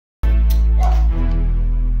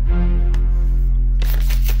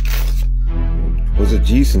Was a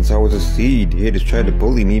G since I was a seed. Haters try to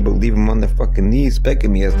bully me, but leave them on their fucking knees,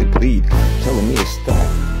 begging me as they plead, telling me to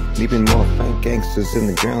stop, leaving more fake gangsters in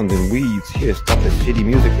the ground and weeds. Here, stop the shitty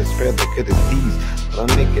music that spread like a disease.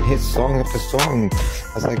 But I'm making hit song after song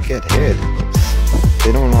as I get hit.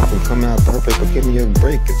 They don't often come out perfect, but give me a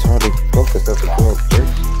break. It's hard to focus as the world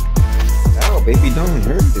jerks. Ow, baby, don't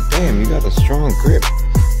hurt it. Damn, you got a strong grip.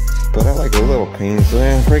 But I like a little pain, so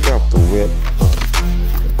break out the whip.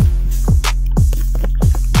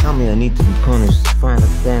 Tell me I need to be punished. Find a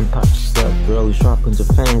stand, pop yourself. Girl, sharpens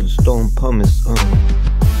her fangs with stone pumice.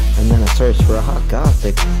 And then I search for a hot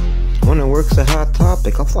gothic. When it works a hot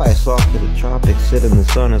topic, I'll fly us off to the tropics. Sit in the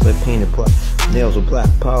sun as I paint a nails with black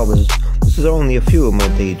polish. This is only a few of my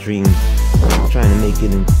daydreams. I'm trying to make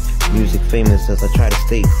it in music famous as I try to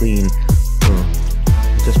stay clean.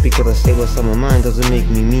 Just because I say what's on my mind doesn't make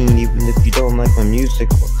me mean. Even if you don't like my music,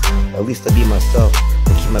 well, at least I be myself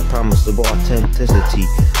and keep my promise of authenticity.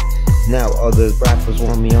 Now other rappers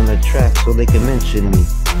want me on their track so they can mention me.